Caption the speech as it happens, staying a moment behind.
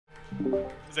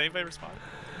Does anybody respond?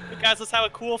 Hey guys, let's have a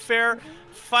cool, fair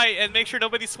fight and make sure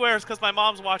nobody swears because my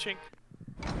mom's watching.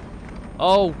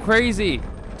 Oh, crazy.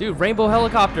 Dude, rainbow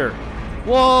helicopter.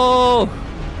 Whoa!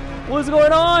 What's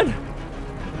going on?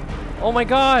 Oh my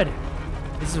god.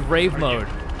 This is rave mode.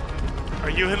 Are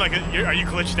you in like are you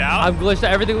glitched out? I'm glitched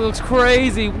out. Everything looks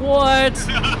crazy. What?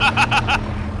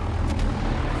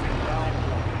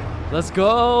 Let's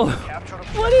go.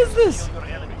 What is this?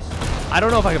 I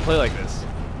don't know if I can play like this.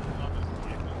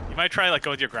 You might try like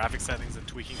go with your graphic settings and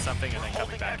tweaking something and then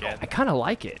coming back in. I kind of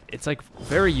like it. It's like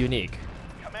very unique.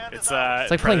 It's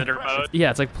like Predator playing, mode. Yeah,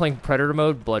 it's like playing Predator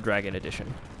mode, Blood Dragon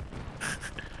edition.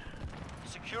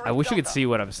 I wish you could see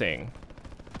what I'm saying.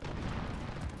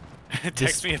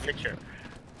 Text me a picture.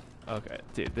 Okay,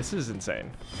 dude, this is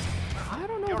insane. I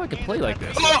don't know if I can play like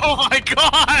this. Oh my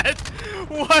god!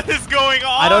 What is going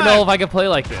on? I don't know if I can play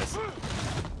like this.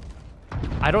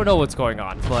 I don't know what's going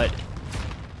on, but...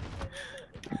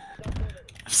 I'm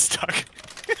stuck.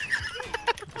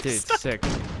 Dude, sick.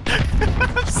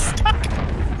 I'm stuck.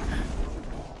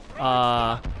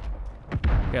 Yeah,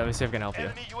 let me see if I can help you.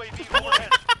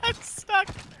 I'm stuck.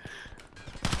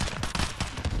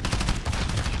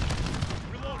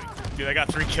 Dude, I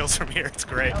got 3 kills from here. It's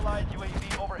great.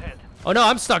 Oh no,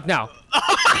 I'm stuck now.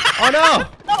 Oh no!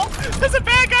 No! There's a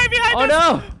bad guy behind us! Oh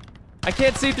no! I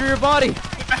can't see through your body.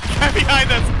 The bad guy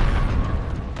behind us.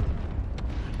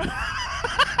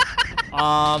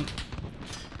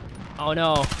 Oh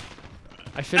no.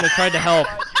 I shouldn't have tried to help.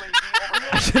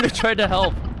 I shouldn't have tried to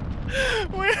help.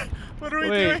 Wait, what are we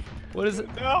Wait, doing? what is it?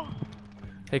 No.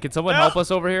 Hey, can someone No. help us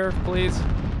over here, please?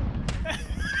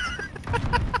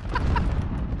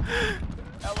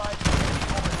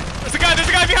 There's a guy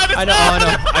behind us! I know, I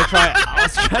know. I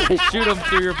was trying to shoot him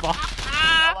through your body.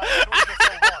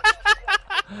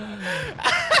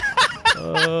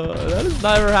 That has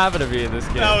never happened to me in this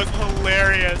game. That was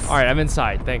hilarious. Alright, I'm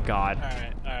inside, thank God.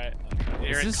 Alright.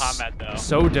 You're in This is combat though.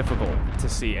 so difficult to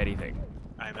see anything.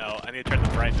 I know. I need to turn the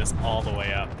brightness all the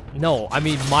way up. No, I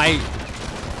mean my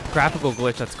graphical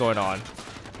glitch that's going on.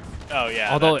 Oh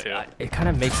yeah, Although that too. it kind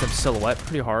of makes them silhouette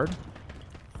pretty hard.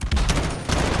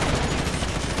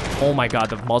 Oh my god,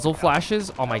 the muzzle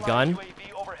flashes on my gun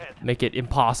make it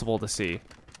impossible to see.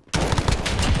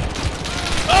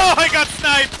 Oh, I got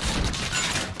sniped!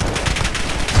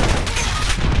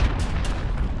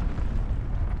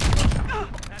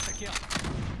 That's a kill.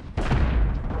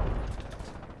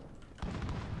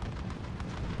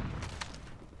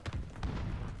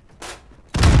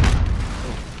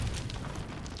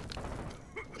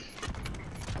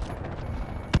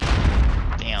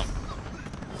 Damn.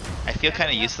 I feel kind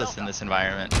of useless in this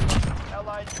environment.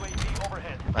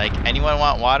 Like, anyone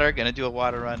want water? Gonna do a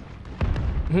water run.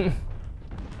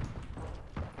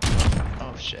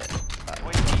 Oh shit.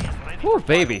 Ooh,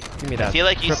 baby. Give me that. I feel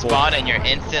like you triple. spawn and you're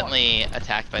instantly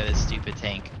attacked by this stupid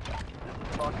tank.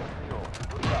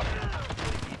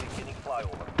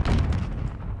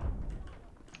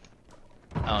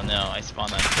 Oh no, I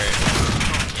spawned on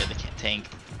Kurt. Yeah, the tank.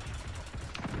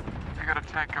 I got a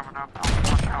tank coming up.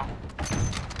 Watch out.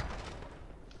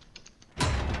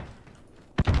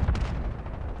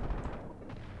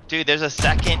 Dude, there's a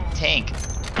second tank.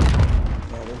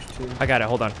 I got it.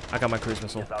 Hold on. I got my cruise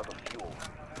missile.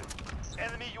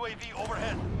 Enemy UAV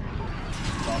overhead.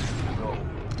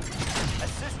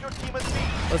 Assist your team at B.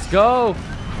 Let's go.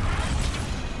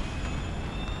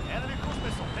 Enemy cruise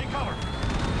missile. Take cover.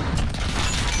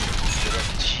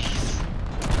 Jeez.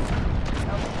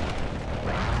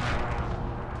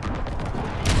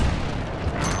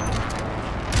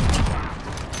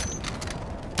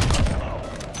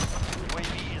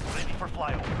 UAV is ready for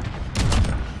flyover.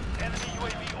 Enemy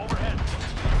UAV overhead.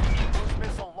 Cruise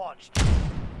missile launched.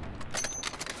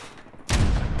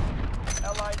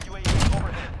 Allied UAV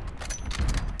overhead.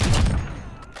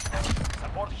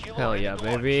 Support Kilo Hell ready yeah, to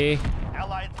launch. baby.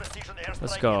 Allied precision airstrike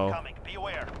Let's go. incoming. Be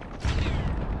aware.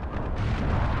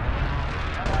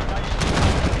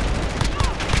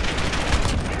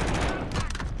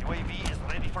 UAV is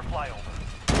ready for flyover.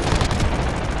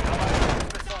 Allied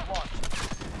cruise missile launched.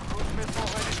 Cruise missile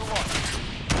ready to launch.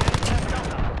 Test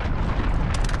countdown.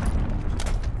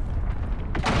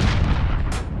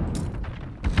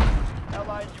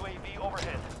 Allied UAV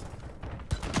overhead.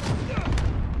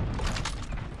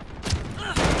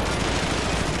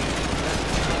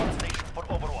 Station for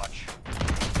Overwatch.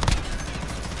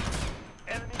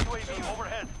 Enemy UAV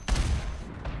overhead.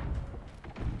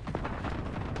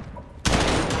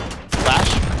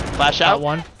 Flash Got out.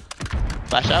 one.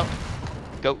 Flash out.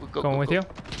 Go, go, Going go, with go. you.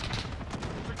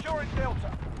 Securing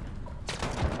Delta.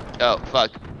 Oh,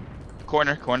 fuck.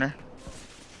 Corner, corner.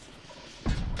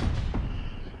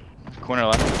 Corner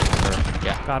left. Or,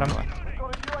 yeah. Got him. We've got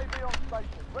a UAV on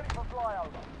station, ready for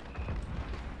flyover.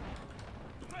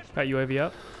 Got UAV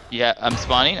up. Yeah, I'm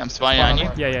spawning on you.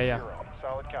 Yeah.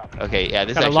 Solid copy. Okay, yeah,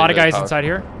 this is Got a actually lot of really guys powerful. inside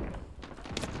here.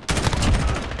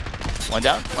 One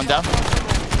down, one down.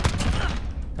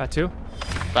 Got 2.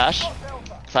 Flash.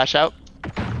 Flash out.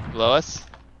 Below us.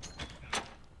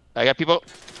 I got people.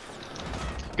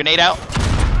 Grenade out.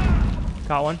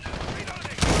 Got 1.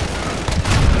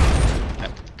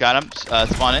 Got him.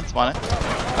 Spawn in.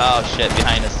 Oh shit,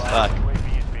 behind us. Fuck.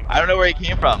 I don't know where he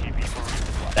came from.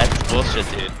 That's bullshit,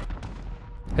 dude.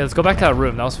 Okay, let's go back to that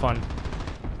room. That was fun.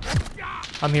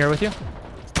 I'm here with you.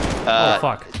 Oh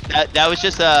fuck. That was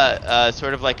just a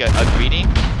sort of like a greeting,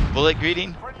 bullet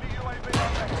greeting. Friendly UAV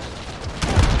overhead.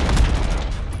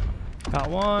 Got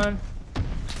 1.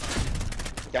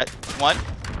 Got 1.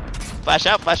 Flash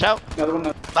out. Flash out.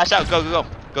 Flash out.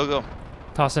 Go.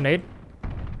 Toss a nade.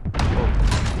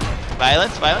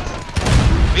 Violence.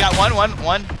 We got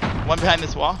one behind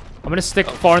this wall. I'm gonna stick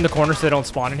far in the corner so they don't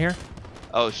spawn in here.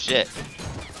 Oh shit.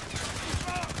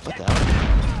 What the hell?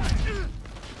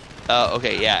 Oh,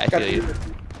 okay, yeah, I feel you.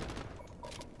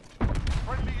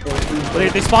 Friendly UAV Well,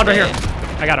 they spawned right here.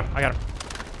 I got him.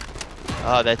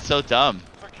 Oh, that's so dumb.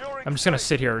 securing. I'm just gonna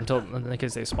sit here until in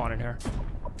case they spawn in here.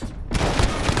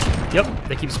 Yep,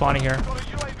 they keep spawning here. Got a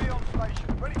UAV on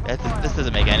station, ready for flyover. This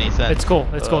doesn't make any sense. It's cool.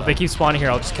 It's cool. If they keep spawning here,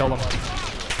 I'll just kill them. Enemy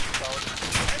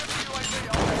UAV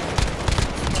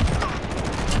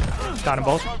overhead. Got them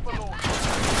both. Open order.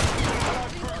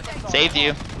 Saved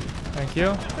you. Thank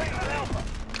you. Friendly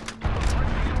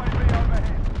UAV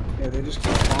overhead. Yeah, they just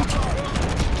keep spawning.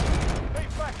 Need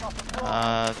backup and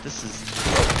fire. This is.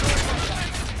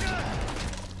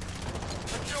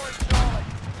 Securing Charlie.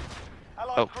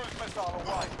 Allied Oh. cruise missile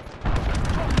away.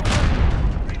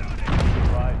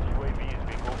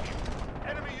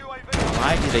 Enemy UAV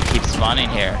Why do they keep spawning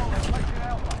here?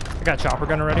 I got chopper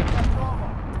gun already.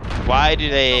 Why do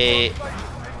they?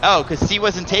 Oh, because C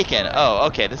wasn't taken. Oh,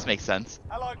 okay, this makes sense.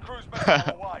 Allied cruise missile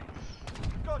away.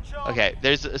 Got Charlie. Okay,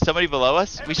 there's somebody below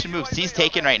us. We should move. C's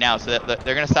taken right now, so that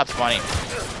they're gonna stop spawning.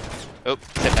 Oh,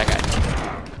 hit that guy.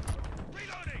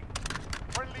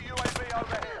 Friendly UAV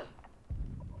overhead.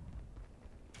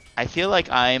 I feel like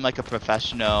I'm like a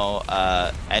professional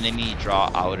enemy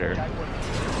draw outer. Friendly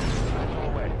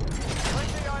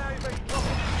IAV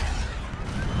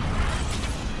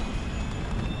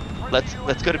dropping.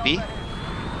 Let's go to B.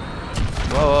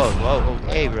 Whoa.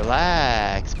 Okay,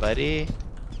 relax, buddy.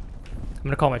 I'm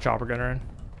gonna call my chopper gunner in.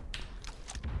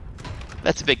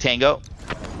 That's a big tango.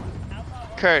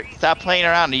 Kurt, stop playing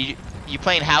around. Are you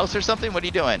playing house or something? What are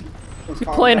you doing? You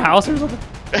playing house or something?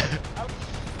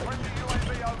 Friendly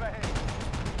UAV overhead.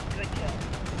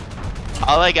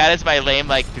 All I got is my lame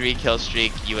like 3 kill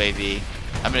streak UAV.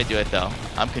 I'm gonna do it though.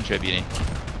 I'm contributing.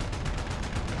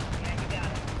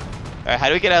 Alright, how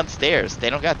do we get downstairs? They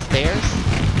don't got stairs?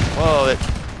 Whoa.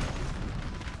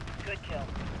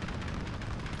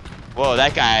 Whoa,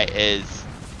 that guy is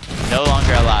no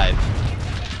longer alive.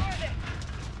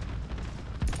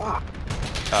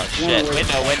 Oh shit.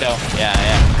 Window. Yeah.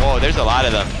 Whoa, there's a lot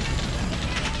of them.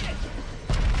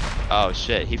 Oh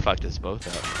shit, he fucked us both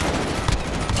up.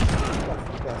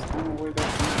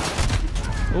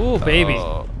 Ooh, baby.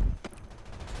 Oh.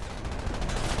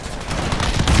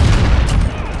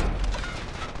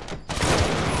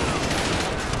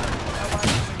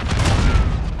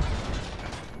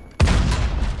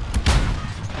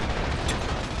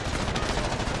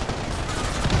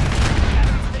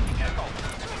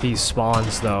 These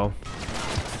spawns, though.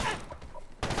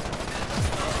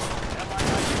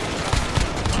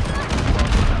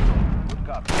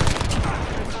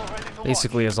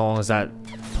 Basically, as long as that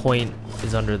point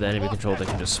is under the enemy control, they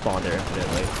can just spawn there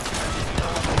infinitely.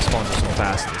 Spawns are so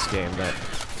fast in this game that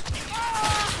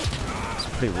it's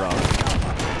pretty rough.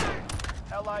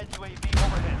 Allied UAV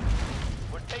overhead.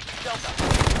 We're taking Delta.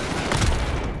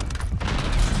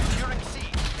 Securing C.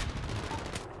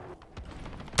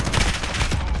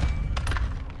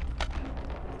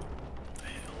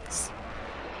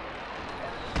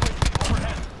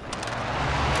 Overhead.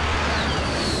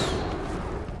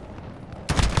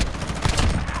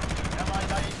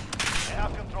 Allied IE. They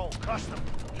have control. Crush them.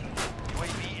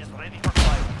 UAV is ready for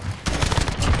flyover.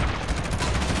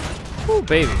 Ooh,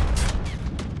 baby.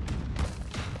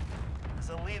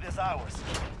 The lead is ours.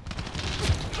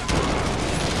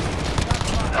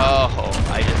 Oh,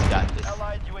 I just got this.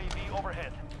 Allied UAV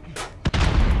overhead.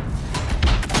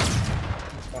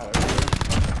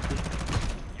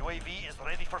 UAV is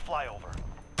ready for flyover.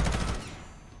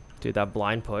 Dude, that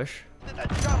blind push. Did that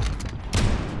jump?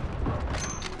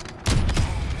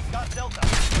 Got Delta.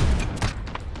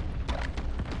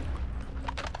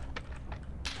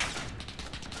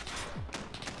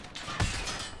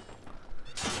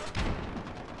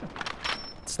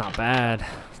 It's not bad.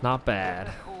 It's not bad.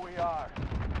 Who we are.